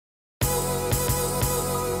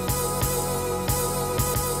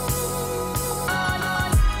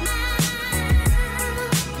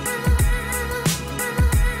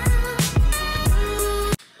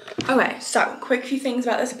so quick few things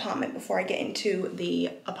about this apartment before I get into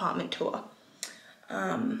the apartment tour.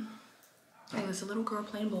 Oh, there's a little girl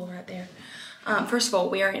playing ball right there. First of all,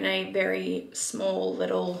 we are in a very small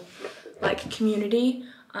little like community.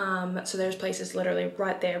 So there's places literally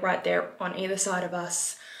right there on either side of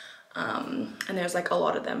us. And there's like a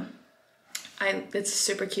lot of them. It's a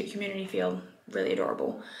super cute community feel, really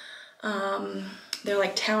adorable. They're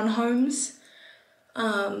like townhomes.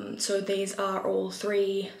 So these are all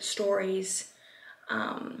 3 stories.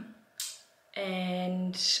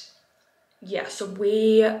 And yeah, so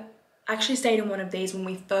we actually stayed in one of these when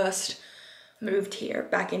we first moved here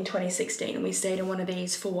back in 2016, and we stayed in one of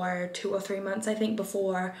these for 2 or 3 months, I think,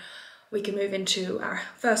 before we could move into our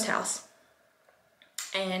first house.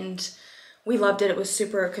 And we loved it. It was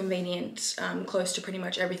super convenient, close to pretty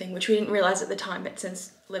much everything, which we didn't realize at the time, but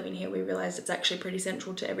since living here we realized it's actually pretty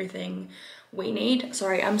central to everything we need.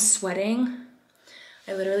 Sorry, I'm sweating.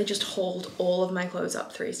 I literally just hauled all of my clothes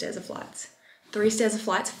up 3 stairs of flights. 3 stairs of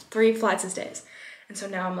flights, 3 flights of stairs. And so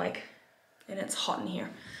now I'm like, and it's hot in here.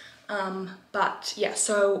 But yeah,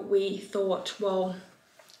 so we thought, well,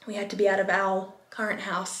 we had to be out of our current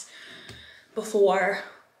house before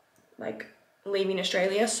like leaving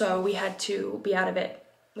Australia, so we had to be out of it.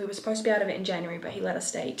 We were supposed to be out of it in January, but he let us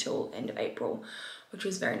stay till end of April, which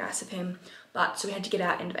was very nice of him. But so we had to get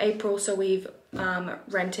out end of April, so we've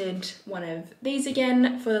rented one of these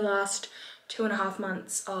again for the last 2.5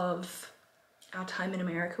 months of our time in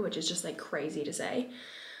America, which is just like crazy to say.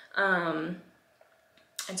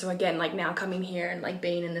 And so again, like now coming here and like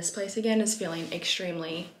being in this place again is feeling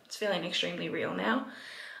extremely real now.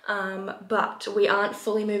 But we aren't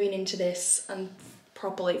fully moving into this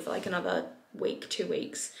properly for like another week, 2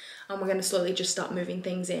 weeks. We're going to slowly just start moving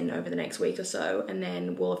things in over the next week or so, and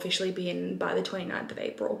then we'll officially be in by the 29th of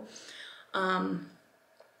April.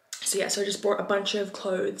 So yeah, so I just brought a bunch of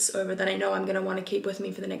clothes over that I know I'm going to want to keep with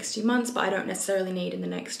me for the next few months, but I don't necessarily need in the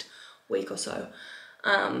next week or so.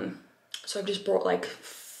 So I've just brought like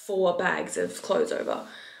 4 bags of clothes over,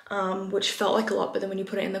 which felt like a lot, but then when you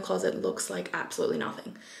put it in the closet, it looks like absolutely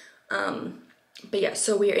nothing. But yeah,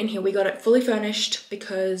 so we're in here. We got it fully furnished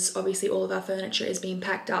because obviously all of our furniture is being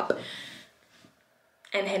packed up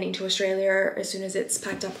and heading to Australia as soon as it's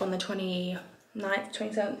packed up on the 29th,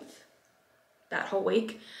 27th, that whole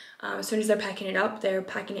week. As soon as they're packing it up, they're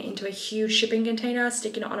packing it into a huge shipping container,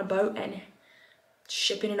 sticking it on a boat and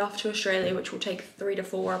shipping it off to Australia, which will take 3 to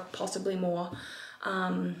 4, possibly more,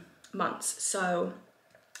 months. So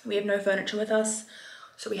we have no furniture with us,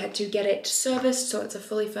 so we had to get it serviced. So it's a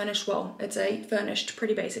fully furnished, well, it's a furnished,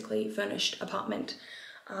 pretty basically furnished apartment.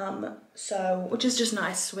 So, which is just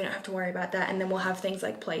nice, so we don't have to worry about that. And then we'll have things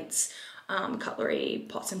like plates, cutlery,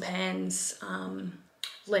 pots and pans,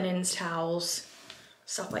 linens, towels,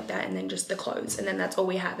 stuff like that, and then just the clothes, and then that's all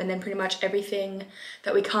we have. And then pretty much everything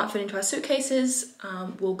that we can't fit into our suitcases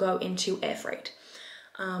will go into air freight,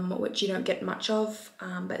 which you don't get much of,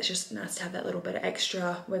 but it's just nice to have that little bit of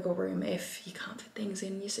extra wiggle room if you can't fit things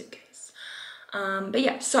in your suitcase. But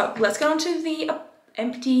yeah, so let's get on to the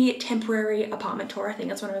empty temporary apartment tour. I think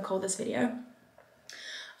that's what I'm gonna call this video.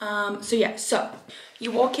 So yeah, so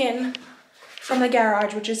you walk in from the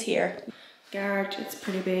garage, which is here. Garage, it's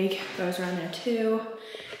pretty big, goes around there too.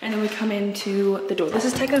 And then we come into the door. This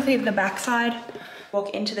is technically the back side. Walk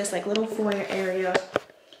into this like little foyer area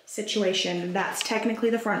situation. That's technically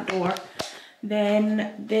the front door.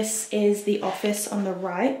 Then this is the office on the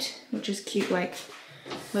right, which is cute, like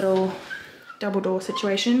little double door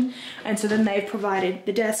situation. And so then they've provided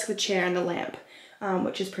the desk, the chair, and the lamp,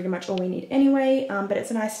 which is pretty much all we need anyway. But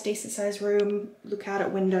it's a nice, decent sized room. Look out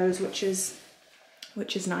at windows, which is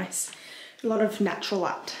nice. A lot of natural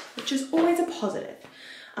light, which is always a positive.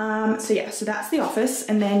 So yeah, so that's the office,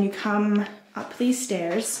 and then you come up these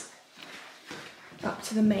stairs up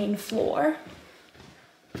to the main floor.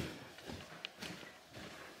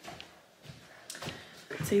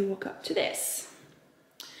 So you walk up to this.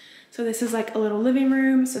 So this is like a little living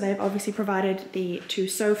room. So they've obviously provided the 2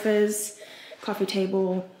 sofas, coffee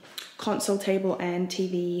table, console table, and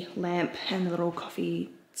TV lamp, and the little coffee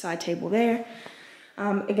side table there.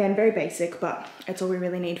 Again, very basic, but it's all we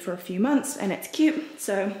really need for a few months, and it's cute.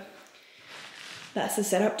 So that's the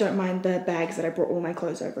setup. Don't mind the bags that I brought all my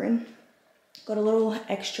clothes over in. Got a little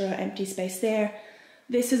extra empty space there.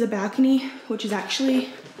 This is a balcony, which is actually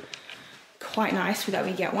quite nice that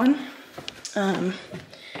we get one. And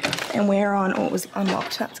we're on, oh, it was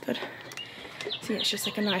unlocked, that's good. So yeah, it's just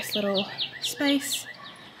like a nice little space.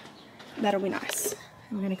 That'll be nice.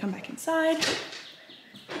 And we're gonna come back inside.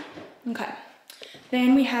 Okay.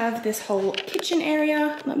 Then we have this whole kitchen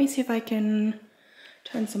area. Let me see if I can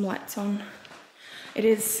turn some lights on. it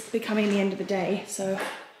is becoming the end of the day, so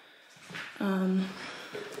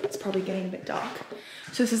it's probably getting a bit dark.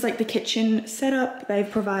 So this is like the kitchen setup. They've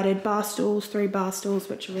provided bar stools, 3 bar stools,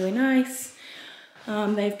 which are really nice.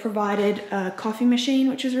 They've provided a coffee machine,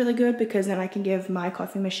 which is really good because then I can give my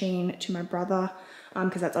coffee machine to my brother,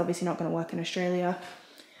 because that's obviously not going to work in Australia.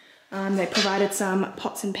 They provided some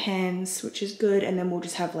pots and pans, which is good, and then we'll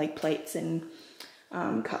just have like plates and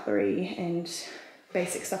cutlery and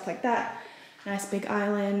basic stuff like that. Nice big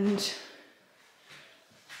island.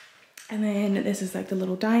 And then this is like the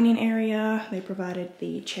little dining area. They provided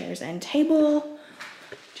the chairs and table,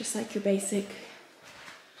 just like your basic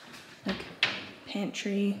like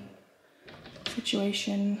pantry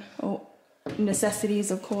situation. Oh,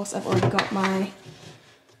 necessities, of course. I've already got my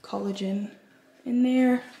collagen in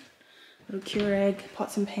there. Little Keurig,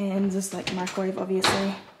 pots and pans, this like microwave,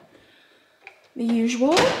 obviously. The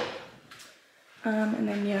usual. And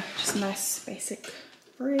then yeah, just a nice basic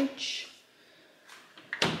fridge.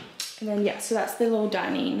 And then yeah, so that's the little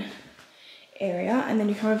dining area. And then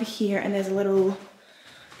you come over here and there's a little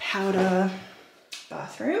powder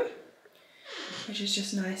bathroom, which is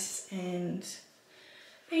just nice and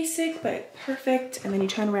basic, but perfect. And then you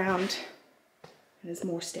turn around and there's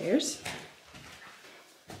more stairs.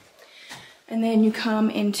 And then you come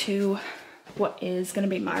into what is gonna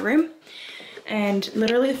be my room. And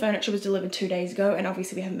literally the furniture was delivered 2 days ago, and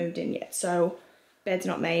obviously we haven't moved in yet, so bed's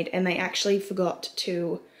not made. And they actually forgot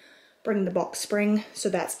to bring the box spring, so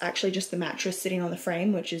that's actually just the mattress sitting on the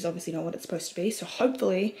frame, which is obviously not what it's supposed to be. So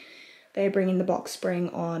hopefully they're bringing the box spring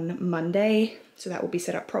on Monday, so that will be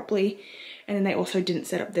set up properly. And then they also didn't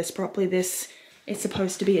set up this properly. This is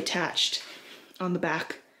supposed to be attached on the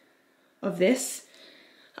back of this.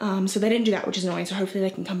 So they didn't do that, which is annoying, so hopefully they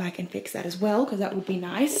can come back and fix that as well, because that would be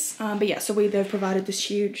nice. But yeah, so they've provided this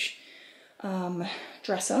huge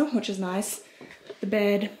dresser, which is nice. The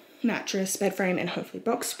bed, mattress, bed frame, and hopefully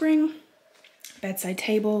box spring. Bedside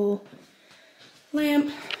table,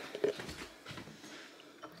 lamp,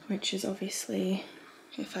 which is obviously,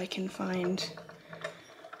 if I can find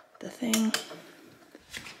the thing,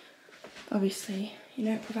 obviously, you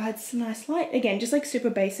know, it provides some nice light. Again, just like super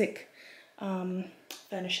basic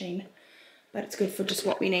furnishing, but it's good for just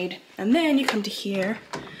what we need. And then you come to here,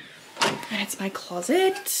 and it's my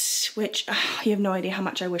closet, which you have no idea how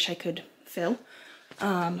much I wish I could fill.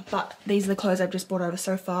 But these are the clothes I've just brought over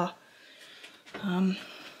so far.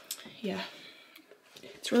 Yeah,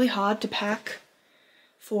 it's really hard to pack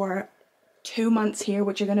for 2 months here,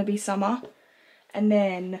 which are going to be summer, and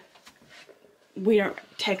then we don't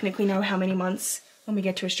technically know how many months when we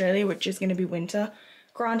get to Australia, which is going to be winter.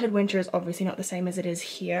 Granted, winter is obviously not the same as it is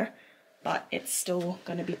here, but it's still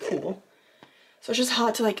going to be cool. So it's just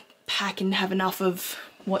hard to like pack and have enough of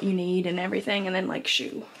what you need and everything. And then like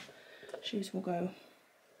shoes will go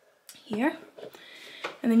here.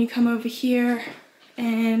 And then you come over here,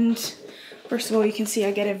 and first of all, you can see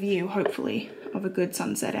I get a view, hopefully, of a good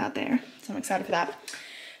sunset out there. So I'm excited for that.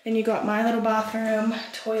 Then you got my little bathroom,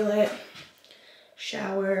 toilet,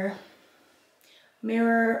 shower,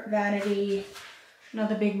 mirror, vanity,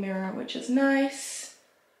 another big mirror, which is nice,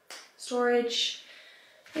 storage,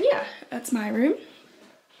 and yeah, that's my room.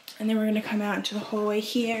 And then we're gonna come out into the hallway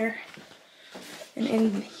here, and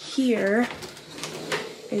in here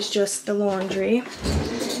is just the laundry,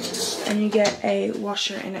 and you get a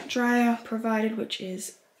washer and a dryer provided, which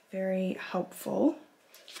is very helpful.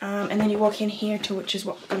 And then you walk in here to which is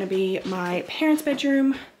what's gonna be my parents'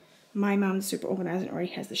 bedroom. My mum's super organized and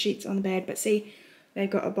already has the sheets on the bed, but see, they've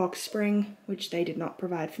got a box spring, which they did not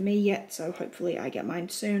provide for me yet, so hopefully I get mine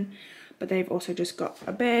soon. But they've also just got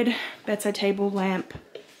a bed, bedside table, lamp,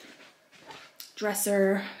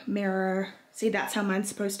 dresser, mirror. See, that's how mine's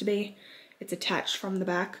supposed to be. It's attached from the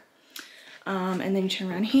back. And then you turn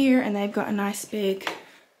around here, and they've got a nice big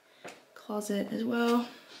closet as well,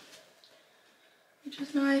 which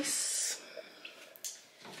is nice.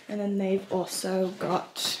 And then they've also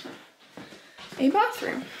got a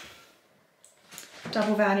bathroom.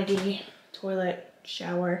 Double vanity, toilet,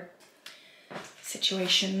 shower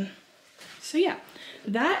situation. So yeah,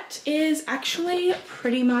 that is actually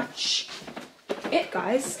pretty much it,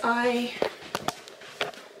 guys.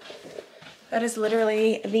 That is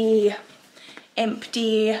literally the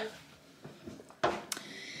empty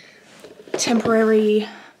temporary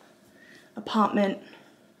apartment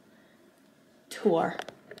tour,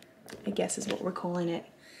 I guess is what we're calling it.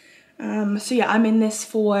 So yeah, I'm in this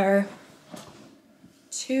for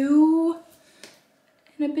 2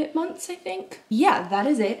 and a bit months, I think. Yeah, that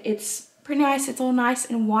is it. It's pretty nice. It's all nice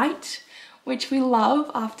and white, which we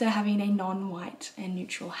love after having a non-white and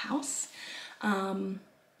neutral house.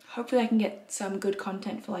 hopefully I can get some good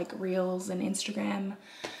content for like reels and Instagram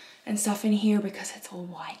and stuff in here because it's all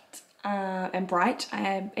white and bright.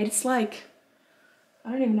 It's like,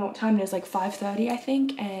 I don't even know what time it is, like 5:30 I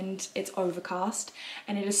think, and it's overcast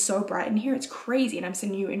and it is so bright in here. It's crazy, and I'm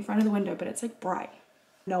sitting you in front of the window, but it's like bright.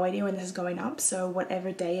 No idea when this is going up, so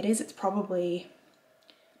whatever day it is, it's probably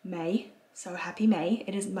May. So happy May.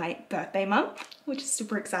 It is my birthday month, which is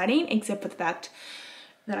super exciting, except for the fact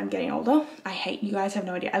that I'm getting older. I hate, you guys have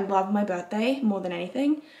no idea. I love my birthday more than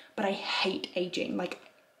anything, but I hate aging. Like,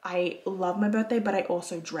 I love my birthday, but I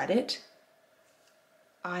also dread it.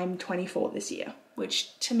 I'm 24 this year,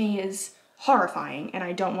 which to me is horrifying, and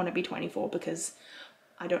I don't want to be 24 because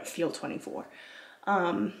I don't feel 24.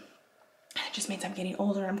 It just means I'm getting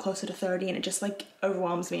older, I'm closer to 30, and it just like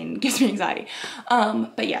overwhelms me and gives me anxiety.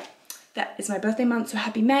 But yeah, that is my birthday month, so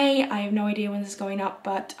happy May. I have no idea when this is going up,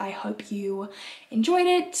 but I hope you enjoyed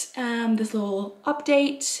it. This little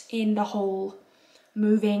update in the whole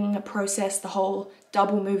moving process, the whole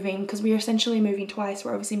double moving, because we are essentially moving twice.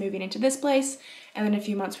 We're obviously moving into this place, and then in a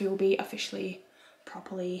few months we will be officially,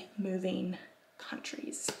 properly moving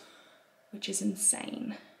countries, which is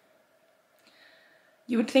insane.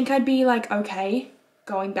 You would think I'd be like, okay,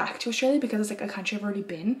 going back to Australia because it's like a country I've already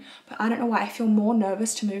been, but I don't know why I feel more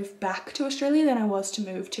nervous to move back to Australia than I was to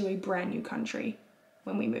move to a brand new country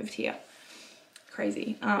when we moved here.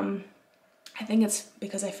 Crazy. I think it's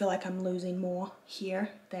because I feel like I'm losing more here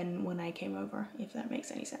than when I came over, if that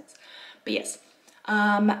makes any sense. But yes,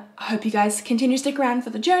 I hope you guys continue to stick around for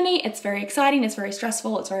the journey. It's very exciting, it's very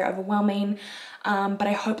stressful, it's very overwhelming, but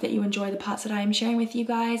I hope that you enjoy the parts that I am sharing with you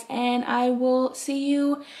guys, and I will see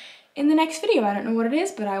you in the next video. I don't know what it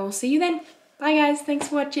is, but I will see you then. Bye guys, thanks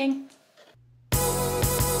for watching.